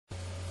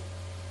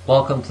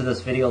Welcome to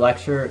this video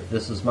lecture.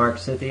 This is Mark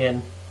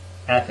Scythian,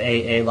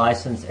 FAA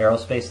licensed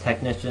aerospace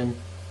technician,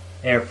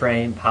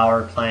 airframe,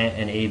 power plant,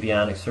 and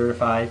avionics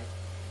certified.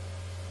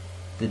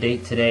 The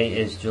date today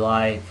is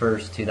July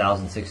 1st,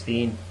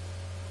 2016.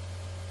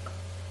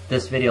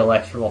 This video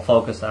lecture will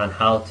focus on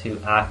how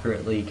to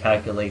accurately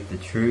calculate the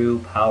true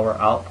power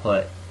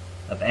output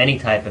of any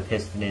type of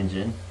piston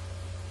engine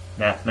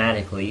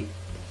mathematically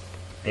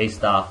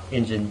based off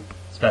engine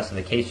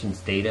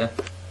specifications data.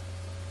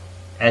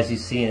 As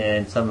you've seen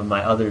in some of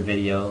my other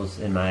videos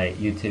in my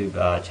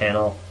YouTube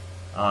channel,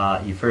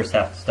 you first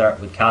have to start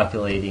with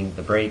calculating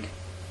the brake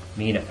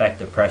mean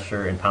effective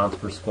pressure in pounds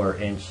per square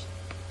inch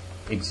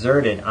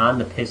exerted on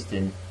the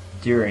piston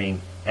during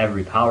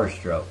every power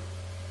stroke.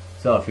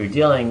 So if you're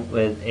dealing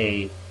with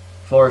a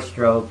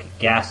 4-stroke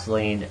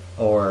gasoline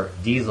or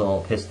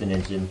diesel piston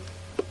engine,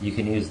 you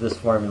can use this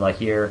formula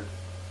here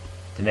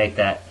to make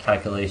that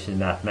calculation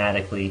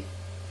mathematically.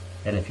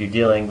 And if you're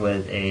dealing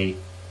with a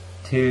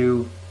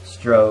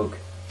 2-stroke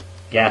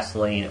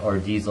gasoline or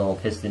diesel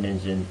piston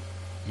engine,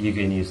 you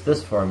can use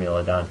this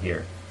formula down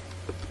here.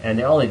 And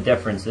the only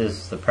difference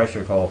is the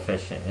pressure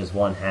coefficient is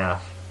 1/2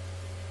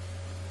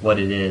 what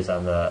it is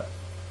on the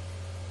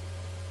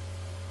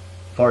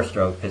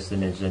 4-stroke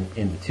piston engine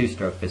in the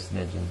 2-stroke piston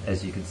engine,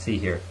 as you can see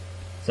here.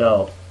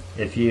 So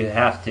if you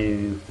have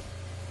to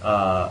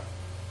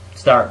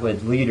start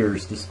with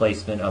liters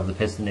displacement of the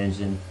piston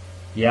engine,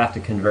 you have to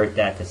convert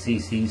that to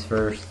cc's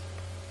first.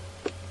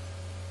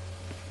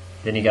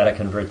 Then you got to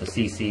convert the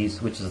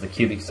cc's, which is the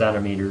cubic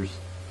centimeters,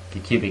 to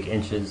cubic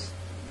inches.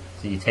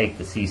 So you take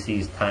the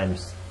cc's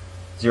times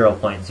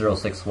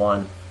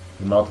 0.061,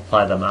 you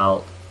multiply them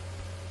out,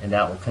 and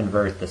that will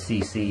convert the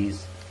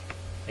cc's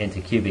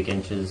into cubic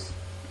inches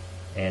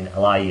and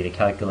allow you to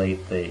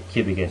calculate the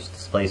cubic inch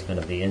displacement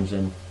of the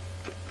engine.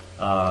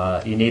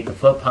 You need the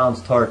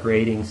foot-pounds torque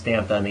rating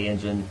stamped on the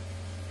engine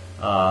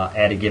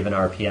at a given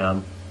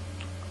RPM.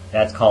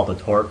 That's called the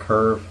torque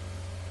curve.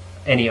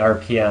 Any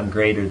RPM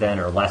greater than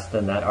or less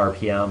than that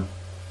RPM,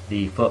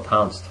 the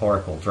foot-pounds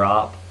torque will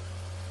drop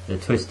the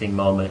twisting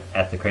moment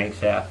at the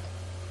crankshaft.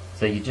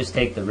 So you just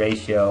take the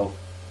ratio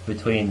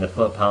between the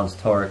foot-pounds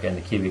torque and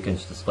the cubic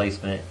inch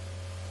displacement,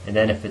 and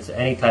then if it's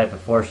any type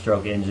of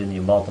 4-stroke engine,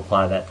 you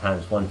multiply that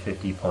times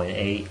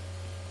 150.8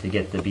 to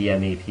get the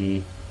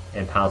BMEP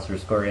in pounds per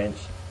square inch.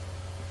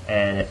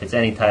 And if it's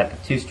any type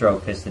of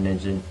 2-stroke piston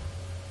engine,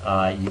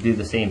 you do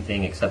the same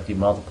thing, except you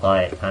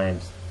multiply it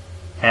times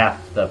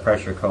half the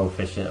pressure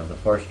coefficient of the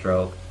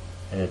 4-stroke,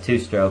 and the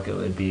 2-stroke it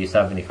would be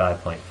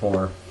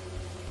 75.4.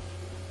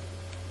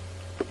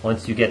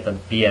 Once you get the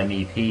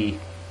BMEP,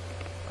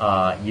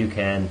 you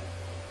can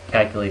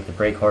calculate the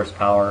brake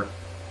horsepower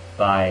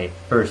by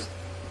first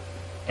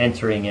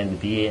entering in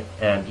the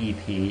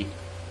BMEP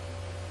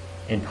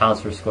in pounds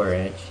per square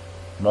inch,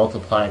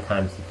 multiply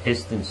times the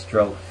piston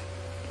stroke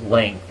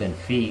length in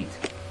feet.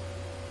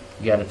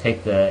 You got to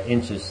take the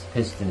inches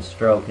piston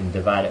stroke and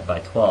divide it by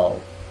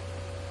 12.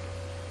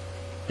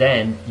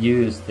 Then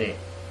use the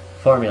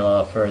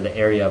formula for the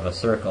area of a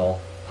circle,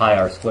 pi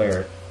r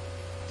squared,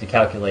 to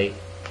calculate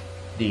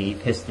the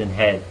piston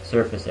head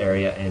surface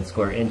area in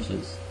square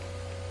inches.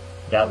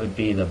 That would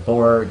be the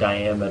bore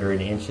diameter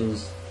in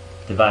inches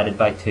divided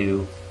by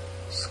 2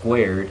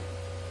 squared,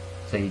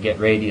 so you get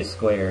radius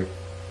squared.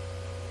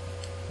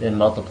 Then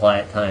multiply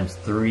it times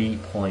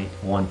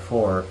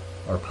 3.14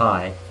 or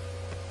pi.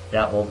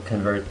 That will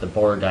convert the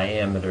bore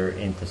diameter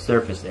into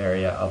surface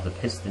area of the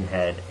piston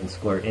head in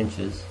square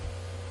inches.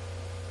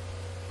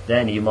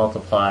 Then you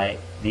multiply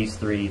these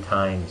three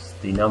times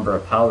the number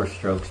of power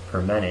strokes per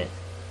minute.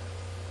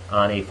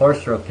 On a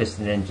 4-stroke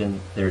piston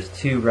engine, there's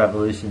 2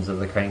 revolutions of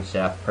the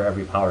crankshaft per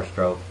every power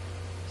stroke.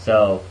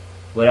 So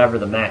whatever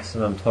the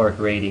maximum torque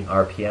rating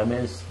RPM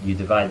is, you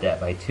divide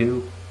that by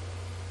 2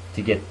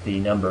 to get the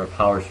number of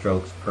power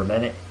strokes per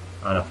minute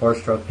on a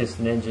 4-stroke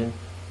piston engine.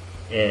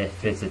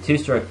 If it's a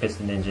 2-stroke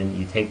piston engine,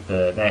 you take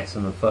the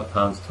maximum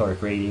foot-pounds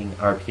torque rating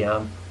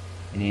RPM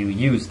and you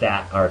use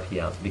that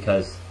RPM,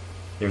 because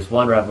there's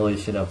 1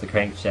 revolution of the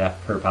crankshaft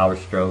per power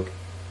stroke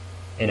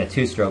in a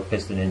 2-stroke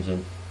piston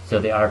engine, so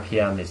the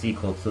RPM is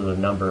equal to the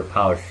number of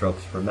power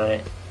strokes per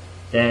minute.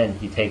 Then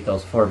you take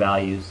those 4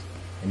 values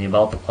and you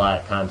multiply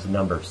it times the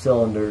number of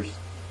cylinders,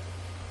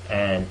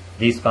 and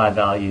these 5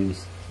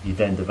 values you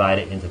then divide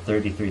it into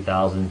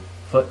 33,000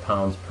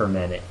 foot-pounds per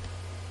minute,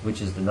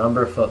 which is the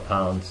number of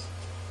foot-pounds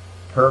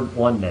per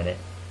 1 minute,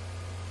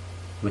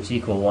 which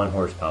equal 1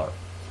 horsepower.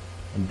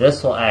 And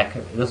this will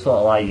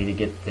allow you to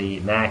get the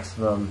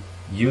maximum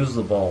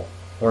usable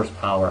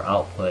horsepower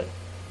output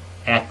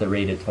at the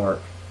rated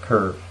torque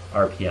curve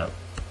RPM.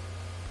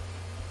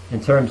 In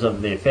terms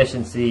of the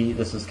efficiency,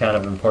 this is kind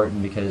of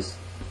important because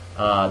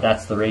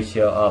that's the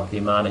ratio of the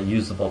amount of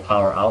usable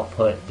power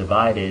output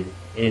divided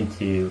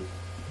into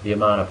the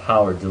amount of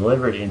power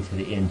delivered into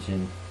the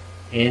engine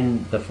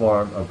in the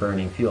form of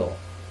burning fuel.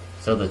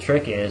 So the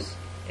trick is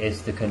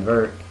to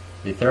convert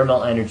the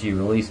thermal energy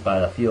released by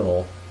the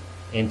fuel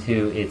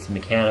into its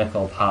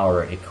mechanical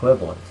power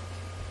equivalent.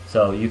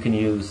 So you can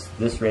use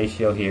this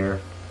ratio here,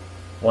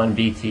 1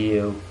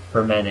 BTU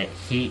per minute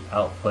heat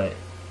output.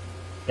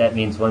 That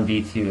means 1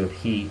 BTU of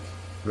heat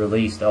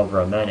released over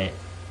a minute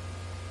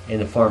in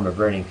the form of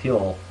burning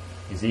fuel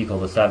is equal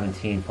to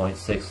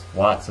 17.6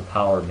 watts of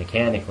power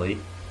mechanically.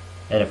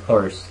 And of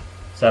course,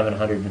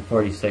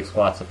 746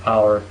 watts of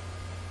power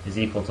is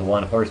equal to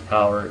 1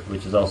 horsepower,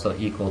 which is also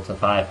equal to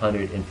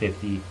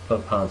 550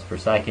 foot-pounds per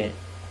second.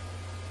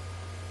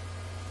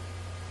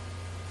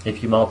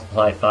 If you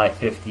multiply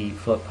 550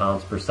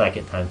 foot-pounds per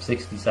second times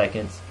 60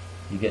 seconds,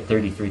 you get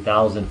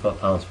 33,000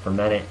 foot-pounds per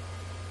minute.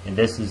 And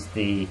this is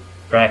the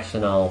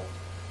fractional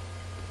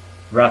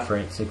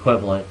reference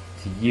equivalent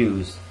to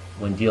use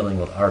when dealing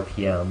with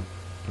RPM,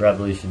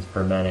 revolutions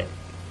per minute.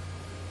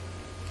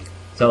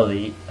 So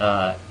the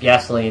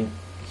gasoline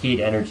heat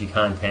energy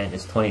content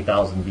is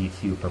 20,000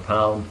 BTU per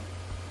pound,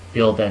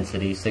 fuel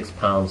density 6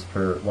 pounds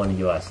per 1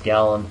 US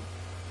gallon,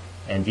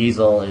 and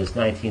diesel is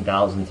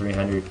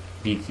 19,300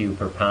 BTU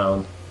per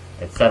pound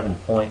at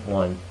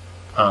 7.1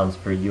 pounds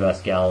per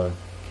US gallon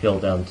fuel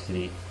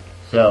density.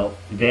 So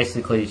you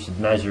basically should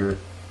measure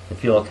the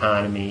fuel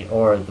economy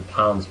or the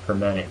pounds per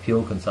minute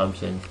fuel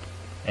consumption,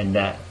 and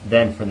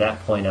then from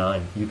that point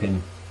on you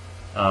can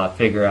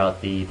figure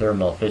out the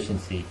thermal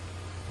efficiency.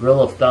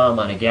 Rule of thumb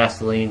on a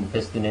gasoline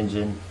piston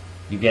engine,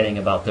 you're getting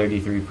about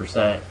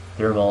 33%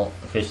 thermal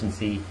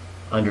efficiency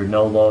under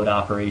no load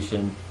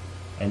operation,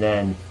 and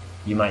then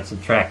you might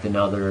subtract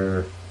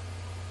another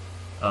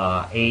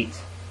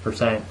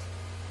 8%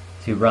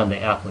 to run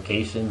the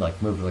application,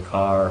 like move the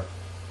car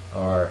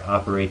or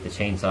operate the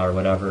chainsaw or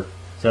whatever.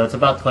 So it's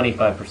about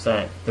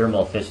 25%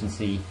 thermal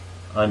efficiency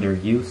under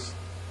use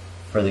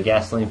for the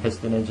gasoline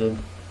piston engine.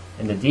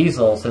 And the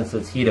diesel, since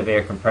it's heat of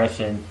air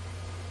compression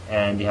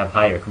and you have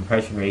higher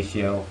compression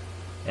ratio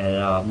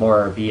and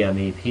more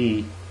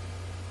BMEP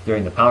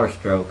during the power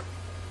stroke,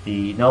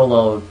 the no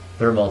load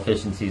thermal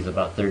efficiency is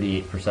about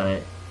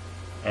 38%,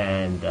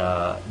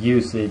 and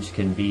usage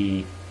can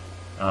be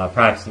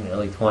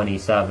approximately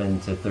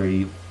 27 to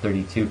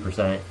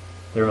 32%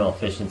 thermal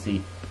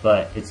efficiency.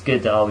 But it's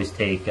good to always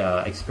take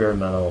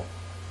experimental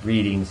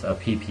readings of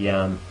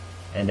ppm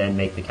and then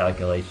make the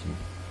calculation.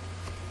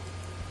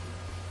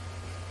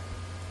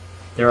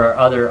 There are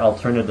other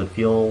alternative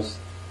fuels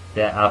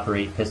that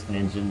operate piston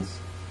engines.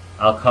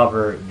 I'll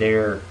cover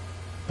their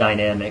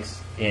dynamics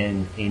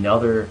in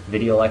another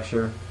video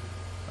lecture,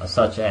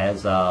 such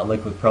as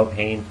liquid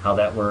propane, how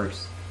that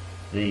works,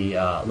 the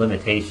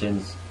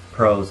limitations,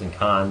 pros and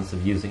cons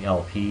of using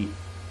LP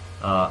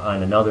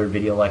on another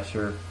video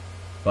lecture.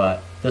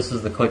 But this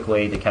is the quick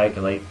way to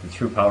calculate the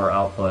true power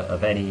output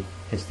of any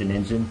piston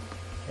engine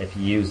if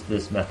you use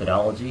this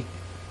methodology.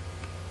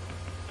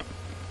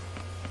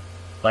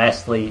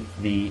 Lastly,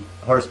 the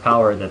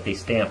horsepower that they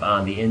stamp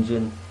on the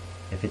engine,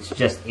 if it's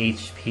just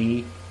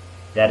HP,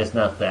 that is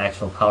not the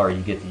actual power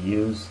you get to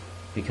use,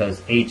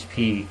 because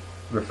HP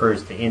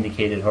refers to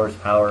indicated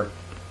horsepower,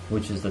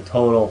 which is the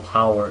total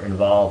power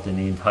involved in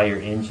the entire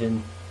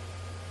engine,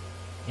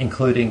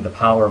 including the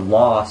power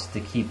lost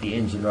to keep the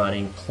engine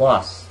running,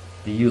 plus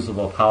the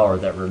usable power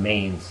that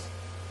remains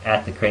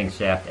at the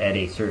crankshaft at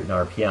a certain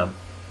RPM.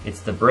 It's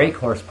the brake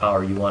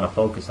horsepower you want to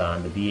focus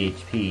on, the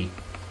bhp,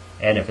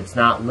 and if it's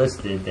not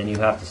listed, then you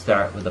have to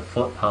start with a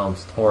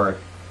foot-pounds torque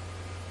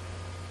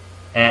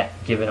at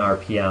given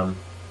RPM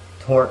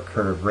torque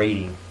curve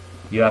rating.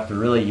 You have to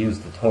really use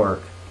the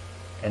torque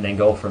and then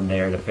go from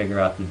there to figure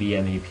out the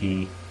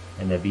BMEP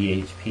and the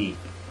bhp.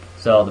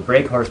 So the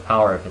brake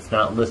horsepower, if it's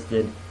not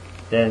listed,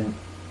 then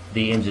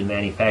the engine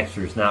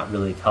manufacturer is not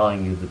really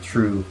telling you the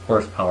true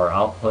horsepower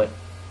output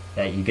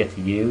that you get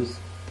to use.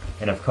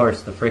 And of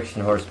course the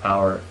friction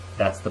horsepower,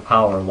 that's the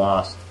power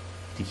lost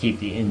to keep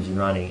the engine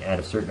running at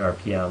a certain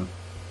RPM.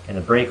 And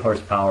the brake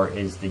horsepower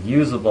is the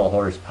usable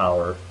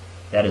horsepower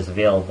that is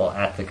available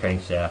at the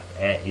crankshaft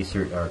at a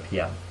certain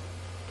RPM.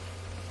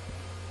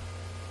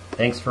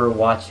 Thanks for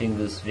watching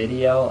this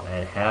video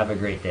and have a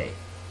great day.